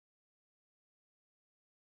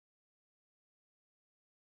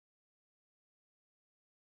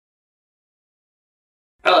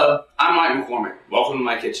Hello, I'm Mike McCormick. Welcome to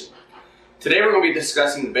my kitchen. Today we're going to be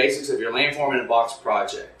discussing the basics of your Landform in a box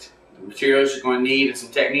project. The materials you're going to need and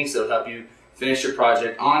some techniques that will help you finish your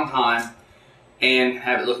project on time and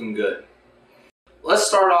have it looking good. Let's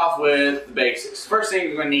start off with the basics. First thing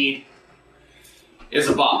you're going to need is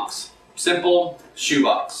a box. Simple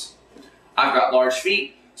shoebox. I've got large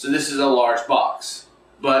feet, so this is a large box.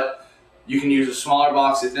 But you can use a smaller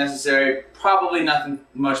box if necessary, probably nothing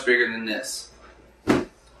much bigger than this.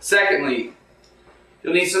 Secondly,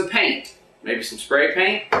 you'll need some paint, maybe some spray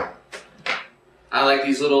paint. I like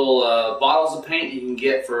these little bottles of paint you can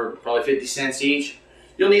get for probably 50 cents each.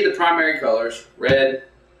 You'll need the primary colors, red,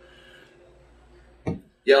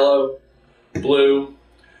 yellow, blue,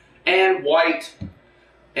 and white.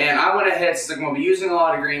 And I went ahead, since I'm going to be using a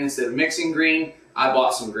lot of green instead of mixing green, I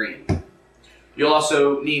bought some green. You'll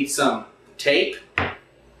also need some tape,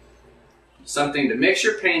 something to mix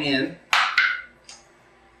your paint in,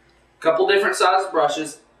 a couple different size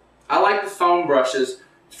brushes. I like the foam brushes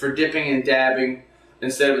for dipping and dabbing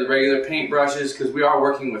instead of the regular paint brushes because we are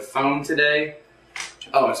working with foam today.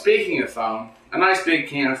 Oh, and speaking of foam, a nice big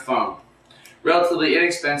can of foam. Relatively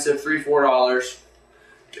inexpensive, $3 or $4.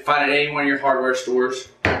 You find it at any one of your hardware stores.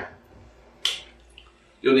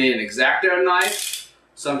 You'll need an X-Acto knife,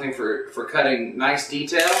 something for cutting nice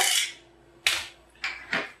detail.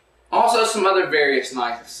 Also some other various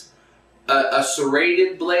knives. A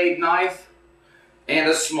serrated blade knife and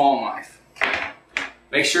a small knife.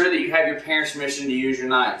 Make sure that you have your parents' permission to use your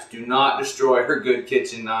knives. Do not destroy her good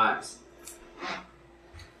kitchen knives.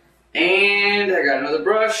 And I got another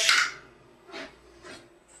brush.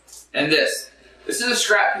 And this. This is a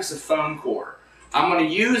scrap piece of foam core. I'm going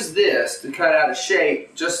to use this to cut out a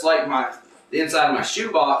shape just like the inside of my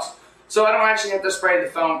shoebox, so I don't actually have to spray the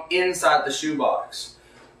foam inside the shoebox.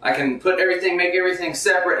 I can make everything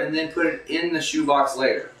separate and then put it in the shoebox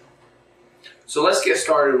later. So let's get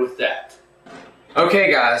started with that.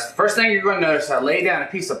 Okay guys, the first thing you're going to notice, I laid down a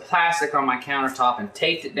piece of plastic on my countertop and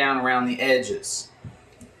taped it down around the edges.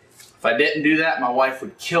 If I didn't do that, my wife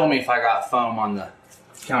would kill me if I got foam on the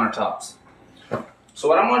countertops. So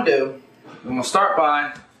what I'm going to do, I'm going to start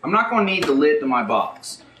by, I'm not going to need the lid to my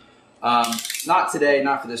box. Not today,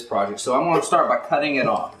 not for this project. So I'm going to start by cutting it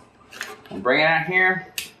off. I'm going to bring it out here.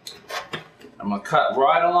 I'm going to cut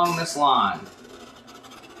right along this line.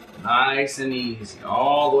 Nice and easy,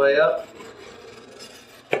 all the way up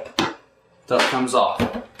till it comes off.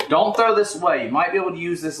 Don't throw this away. You might be able to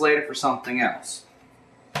use this later for something else.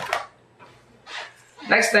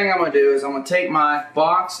 Next thing I'm going to do is I'm going to take my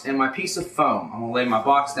box and my piece of foam. I'm going to lay my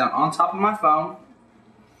box down on top of my foam.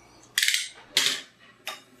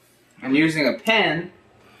 And using a pen,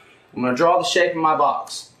 I'm going to draw the shape of my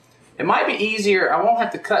box. It might be easier, I won't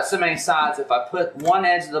have to cut so many sides if I put one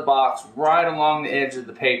edge of the box right along the edge of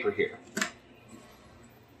the paper here.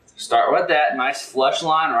 Start with that nice flush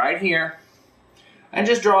line right here. And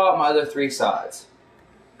just draw out my other three sides.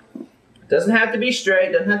 It doesn't have to be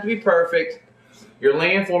straight, doesn't have to be perfect. Your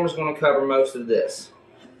Landform is going to cover most of this.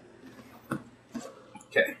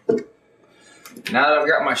 Okay. Now that I've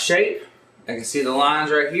got my shape, I can see the lines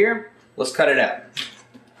right here. Let's cut it out.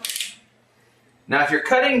 Now if you're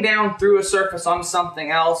cutting down through a surface on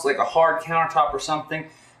something else, like a hard countertop or something,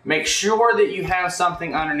 make sure that you have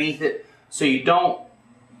something underneath it so you don't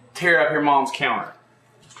tear up your mom's counter.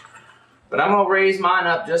 But I'm going to raise mine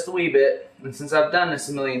up just a wee bit, and since I've done this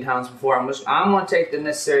a million times before, I'm going to take the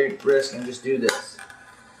necessary risk and just do this.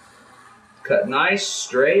 Cut nice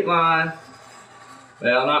straight line.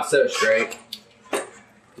 Well, not so straight.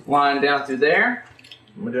 Line down through there.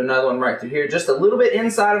 I'm going to do another one right through here, just a little bit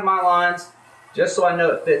inside of my lines, just so I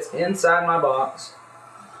know it fits inside my box.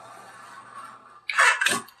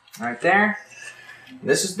 Right there.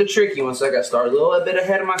 This is the tricky one, so I got to start a little bit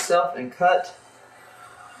ahead of myself and cut.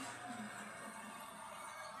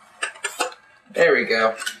 There we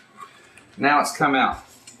go. Now it's come out.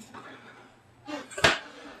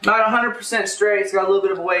 Not 100% straight, it's got a little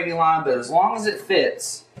bit of a wavy line, but as long as it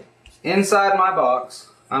fits inside my box,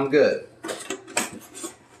 I'm good.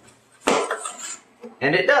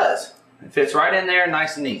 And it does. It fits right in there,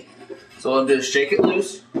 nice and neat. So what I'll do is shake it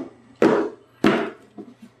loose,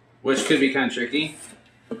 which could be kind of tricky.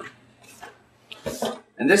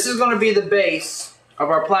 And this is going to be the base of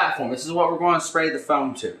our platform. This is what we're going to spray the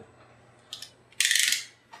foam to.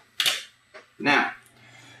 Now,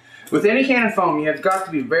 with any can of foam, you have got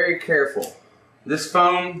to be very careful. This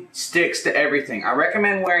foam sticks to everything. I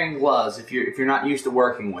recommend wearing gloves if you're not used to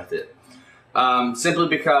working with it. Simply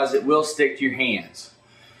because it will stick to your hands.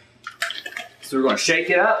 So we're going to shake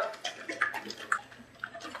it up,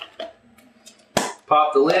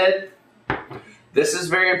 pop the lid, This is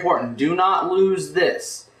very important. Do not lose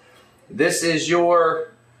this. This is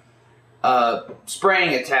your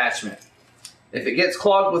spraying attachment. If it gets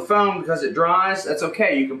clogged with foam because it dries, that's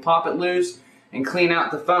okay. You can pop it loose and clean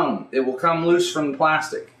out the foam. It will come loose from the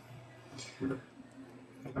plastic.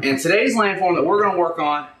 And today's landform that we're going to work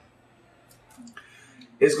on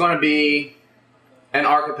is going to be an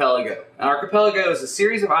archipelago. An archipelago is a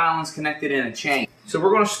series of islands connected in a chain. So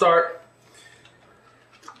we're going to start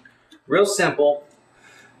real simple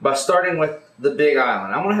by starting with the big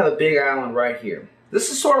island. I'm going to have a big island right here. This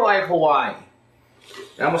is sort of like Hawaii.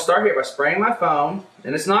 And I'm going to start here by spraying my foam,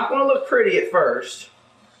 and it's not going to look pretty at first.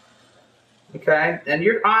 Okay, and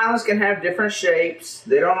your islands can have different shapes.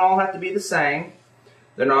 They don't all have to be the same.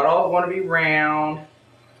 They're not all going to be round,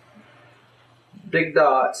 big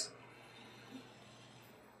dots.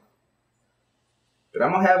 But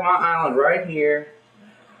I'm going to have my island right here.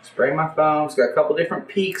 Spray my foam. It's got a couple different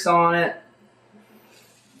peaks on it.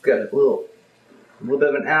 It's got a little bit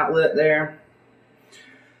of an outlet there.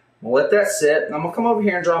 We'll let that sit. And I'm going to come over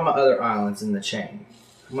here and draw my other islands in the chain.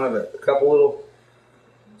 I'm going to have a couple little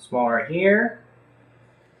small right here,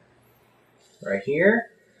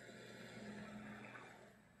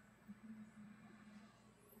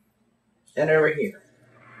 and over here.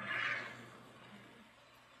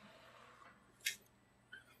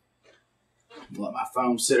 Let my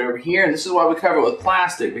foam sit over here, and this is why we cover it with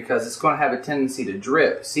plastic, because it's going to have a tendency to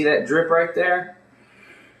drip. See that drip right there?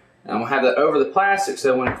 And we'll have that over the plastic,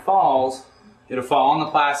 so when it falls, it'll fall on the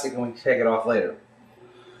plastic and we can take it off later.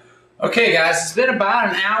 Okay guys, it's been about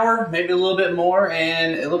an hour, maybe a little bit more,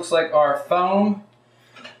 and it looks like our foam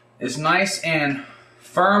is nice and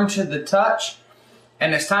firm to the touch.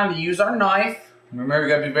 And it's time to use our knife. Remember, we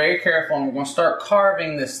gotta be very careful, and we're gonna start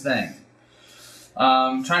carving this thing.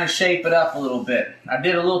 Trying to shape it up a little bit. I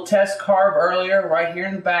did a little test carve earlier, right here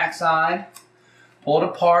in the back side. Pull it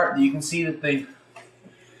apart. You can see that the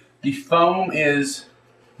foam is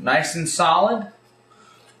nice and solid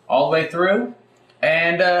all the way through.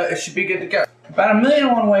 And it should be good to go. About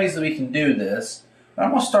 1,000,001 ways that we can do this. But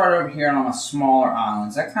I'm going to start over here on my smaller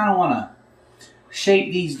islands. I kind of want to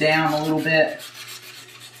shape these down a little bit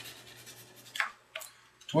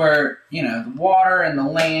to where, you know, the water and the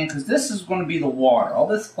land, because this is going to be the water. All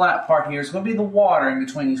this flat part here is going to be the water in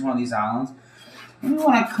between each one of these islands. And we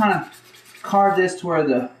want to kind of carve this to where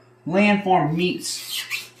the landform meets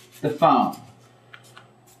the foam.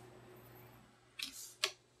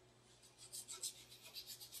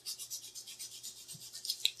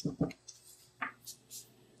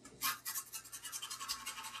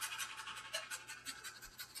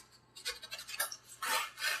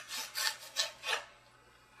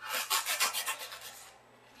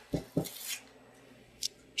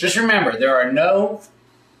 Just remember, there are no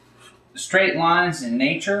straight lines in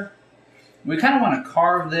nature. We kind of want to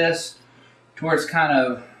carve this towards kind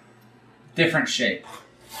of different shape.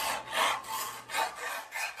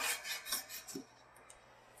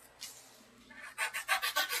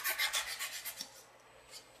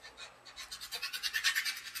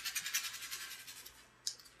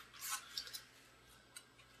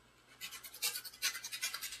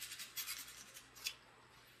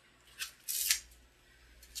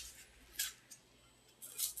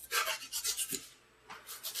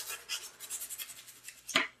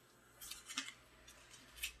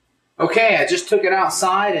 Okay, I just took it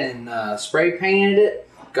outside and spray painted it.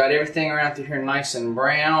 Got everything around through here nice and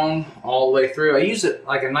brown all the way through. I use it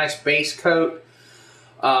like a nice base coat,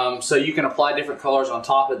 so you can apply different colors on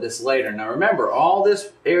top of this later. Now remember, all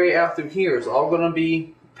this area out through here is all going to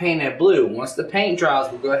be painted blue. Once the paint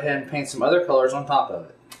dries, we'll go ahead and paint some other colors on top of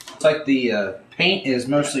it. Looks like the paint is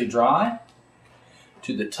mostly dry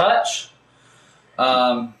to the touch.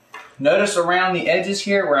 Notice around the edges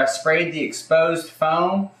here where I sprayed the exposed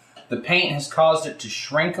foam, the paint has caused it to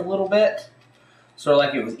shrink a little bit, sort of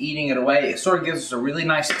like it was eating it away. It sort of gives us a really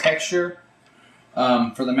nice texture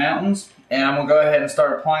for the mountains. And I'm going to go ahead and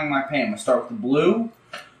start applying my paint. I'm going to start with the blue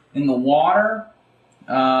in the water,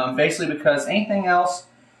 basically because anything else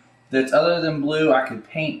that's other than blue I could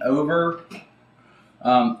paint over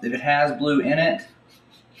if it has blue in it.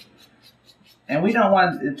 And we don't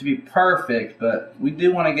want it to be perfect, but we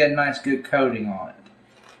do want to get a nice good coating on it.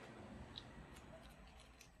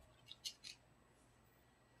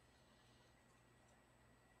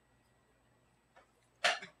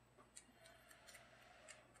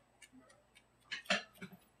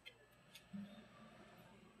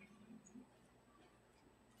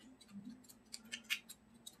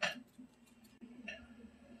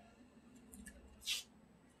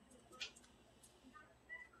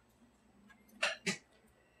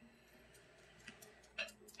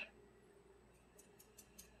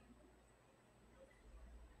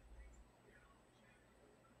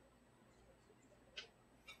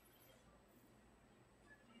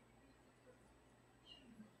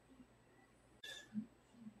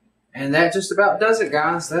 And that just about does it,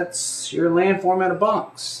 guys. That's your landform out of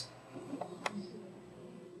box.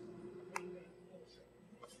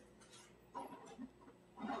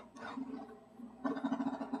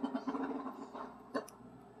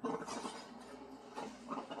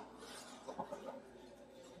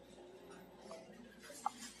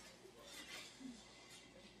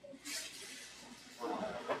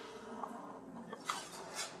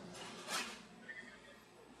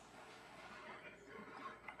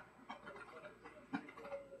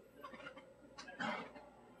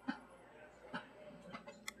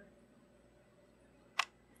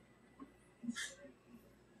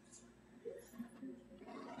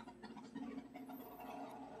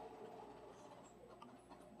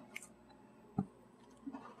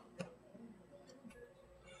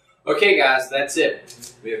 Okay guys, that's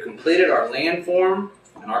it. We have completed our landform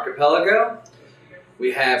and archipelago.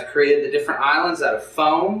 We have created the different islands out of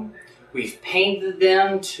foam. We've painted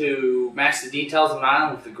them to match the details of an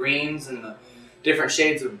island with the greens and the different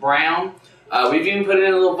shades of brown. We've even put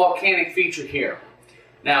in a little volcanic feature here.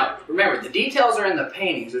 Now, remember, the details are in the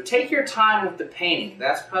painting, so take your time with the painting.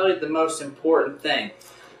 That's probably the most important thing.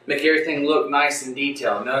 Make everything look nice and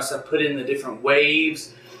detailed. Notice I put in the different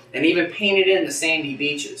waves and even painted in the sandy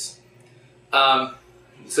beaches.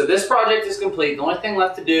 So this project is complete. The only thing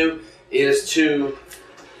left to do is to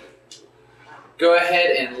go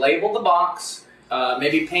ahead and label the box,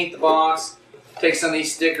 maybe paint the box, take some of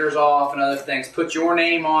these stickers off and other things, put your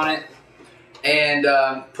name on it, and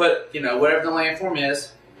put, you know, whatever the landform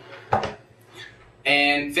is,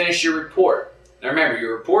 and finish your report. Now remember,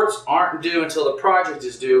 your reports aren't due until the project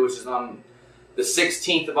is due, which is on the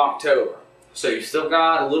 16th of October. So you've still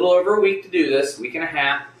got a little over a week to do this, week and a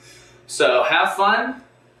half. So have fun,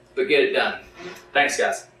 but get it done. Thanks,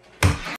 guys.